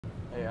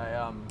Hey,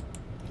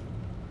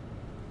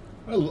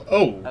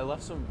 Oh. I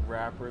left some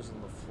wrappers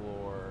on the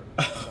floor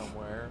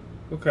somewhere.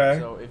 Okay.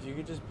 So if you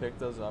could just pick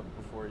those up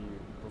before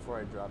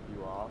I drop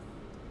you off,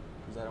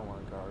 because I don't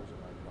want garbage in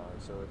my car.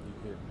 So if you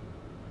could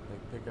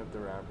like pick up the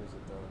wrappers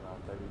and throw them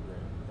out, that'd be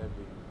great.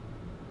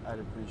 I'd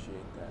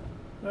appreciate that.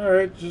 All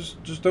right.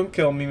 Just don't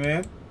kill me,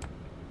 man.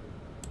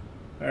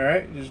 All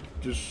right.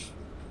 Just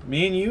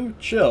me and you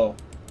chill.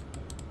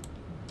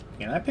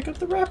 Can I pick up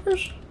the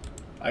wrappers?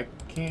 I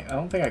can't. I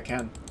don't think I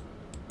can.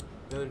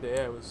 The other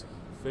day I was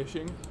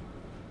fishing.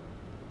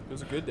 It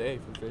was a good day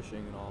for fishing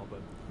and all,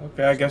 but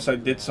Okay. I guess I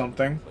did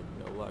something. like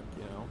no luck,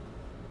 you know.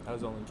 I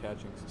was only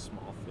catching some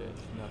small fish,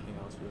 nothing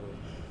else really.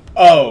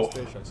 Oh, Those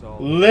fish I saw,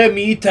 let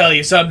me tell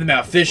you something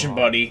about fishing,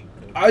 buddy.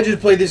 I just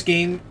played this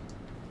game.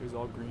 It was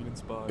all green and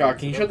spotted. God,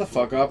 can you shut the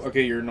fuck up?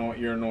 Okay, you're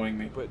annoying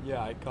me. But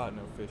yeah, I caught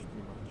no fish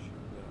pretty much.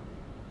 Yeah.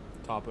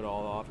 Top it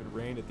all off, it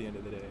rained at the end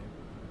of the day.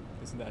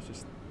 Isn't that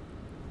just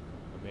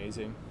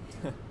amazing?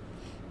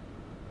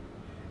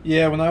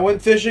 Yeah, when I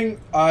went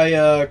fishing,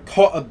 I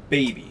caught a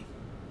baby,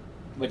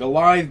 like a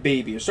live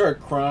baby. I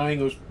started crying.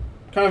 It was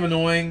kind of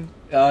annoying.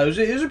 It was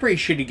a pretty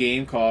shitty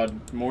game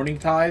called Morning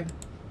Tide.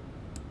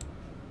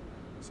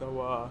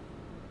 So,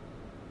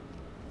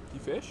 do you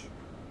fish?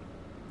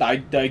 I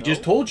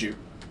just told you.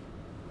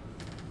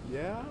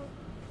 Yeah?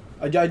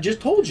 I just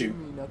told You you.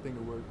 mean nothing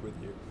to work with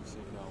you, so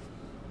you know.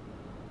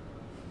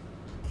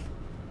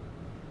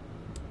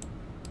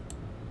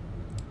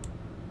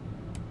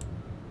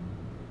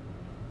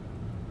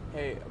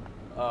 Hey,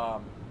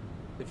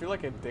 if you're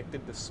like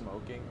addicted to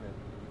smoking, then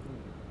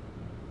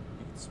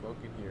you can smoke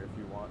in here if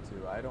you want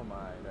to. I don't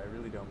mind. I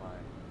really don't mind.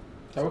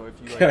 So if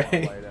you like want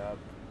Okay. to light up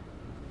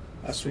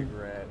a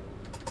cigarette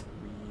or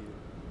weed,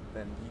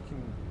 then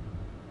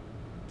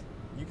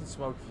you can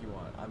smoke if you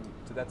want.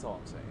 So that's all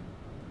I'm saying.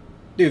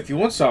 Dude, if you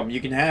want some, you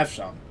can have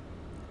some.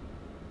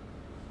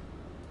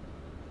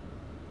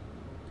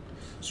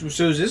 So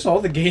is this all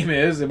the game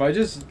is? Am I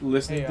just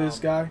listening to this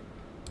guy?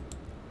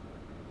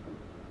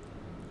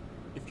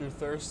 If you're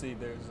thirsty,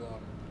 there's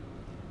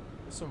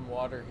some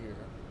water here.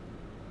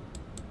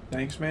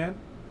 Thanks, man.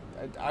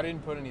 I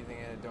didn't put anything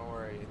in it. Don't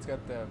worry. It's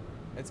got the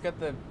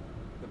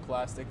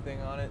plastic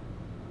thing on it,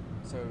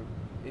 so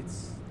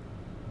it's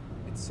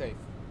safe.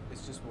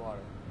 It's just water.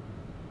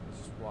 It's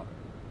just water.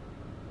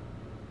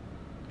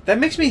 That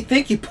makes me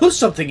think you put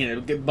something in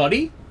it,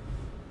 buddy.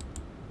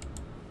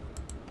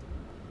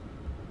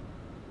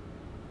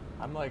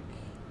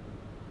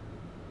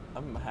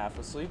 I'm half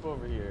asleep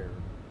over here.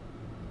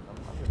 I'm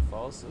gonna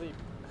fall asleep.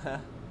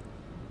 What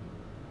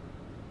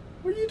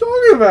are you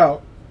talking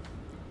about?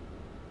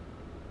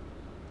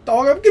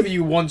 Dog, I'm giving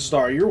you 1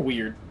 star. You're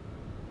weird.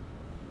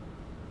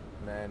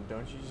 Man,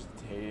 don't you just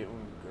hate it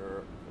when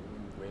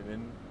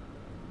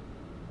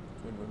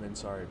women,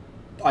 sorry.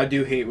 I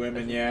do hate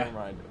women, Never yeah.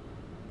 mind.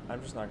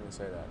 I'm just not gonna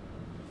say that.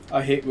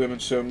 I hate women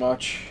so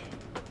much.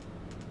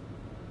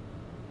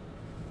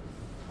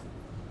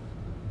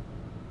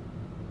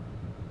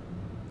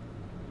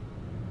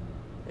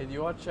 Hey, do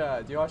you watch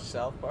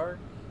South Park?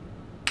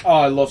 Oh,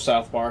 I love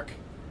South Park.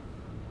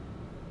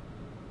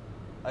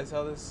 I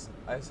saw this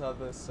episode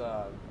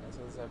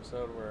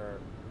where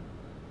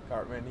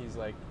Cartman, he's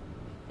like,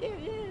 yeah,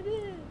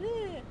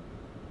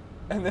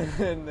 and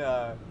then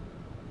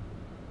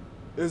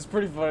it was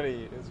pretty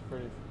funny. It was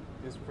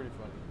pretty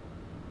funny.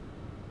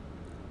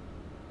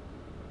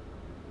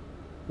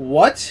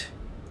 What?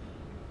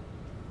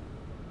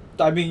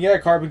 I mean, yeah,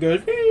 Cartman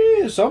goes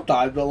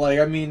sometimes, but like,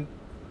 I mean,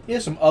 he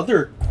has some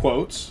other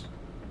quotes.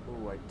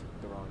 Ooh, I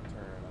took the wrong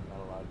turn. I'm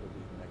not allowed to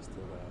be next to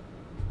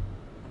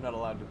I'm not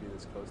allowed to be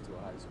this close to a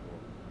high school.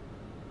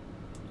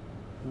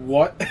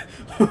 What?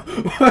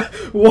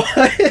 What?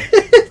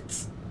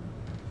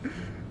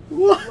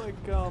 What? Like,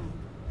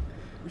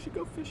 we should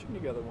go fishing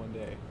together one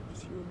day.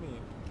 Just you and me.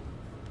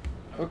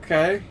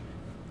 Okay.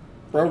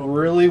 Bro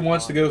really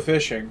wants to go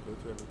fishing. Go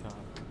to every time.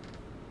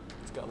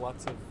 It's got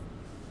lots of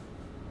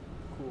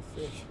cool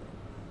fish.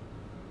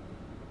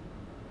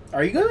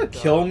 Are you gonna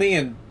kill me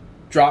and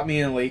drop me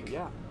in a lake?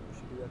 Yeah, we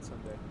should do that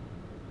someday.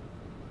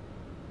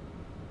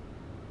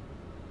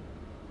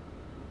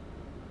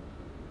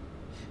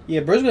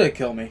 Yeah, bro's gonna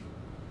kill me.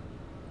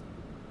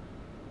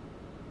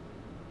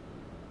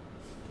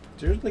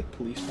 There's like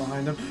police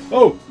behind him.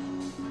 Oh!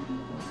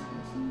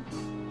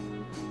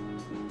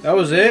 That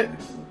was it?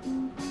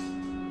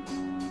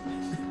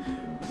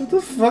 What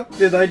the fuck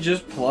did I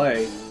just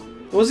play?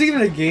 It wasn't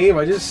even a game,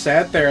 I just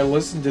sat there and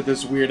listened to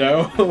this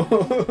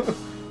weirdo.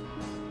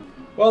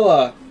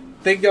 Well,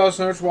 thank y'all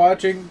so much for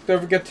watching.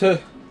 Don't forget to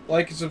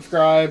like and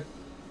subscribe.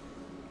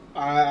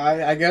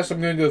 I guess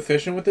I'm gonna go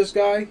fishing with this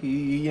guy.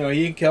 He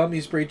can kill me.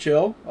 He's pretty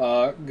chill.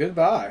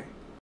 Goodbye.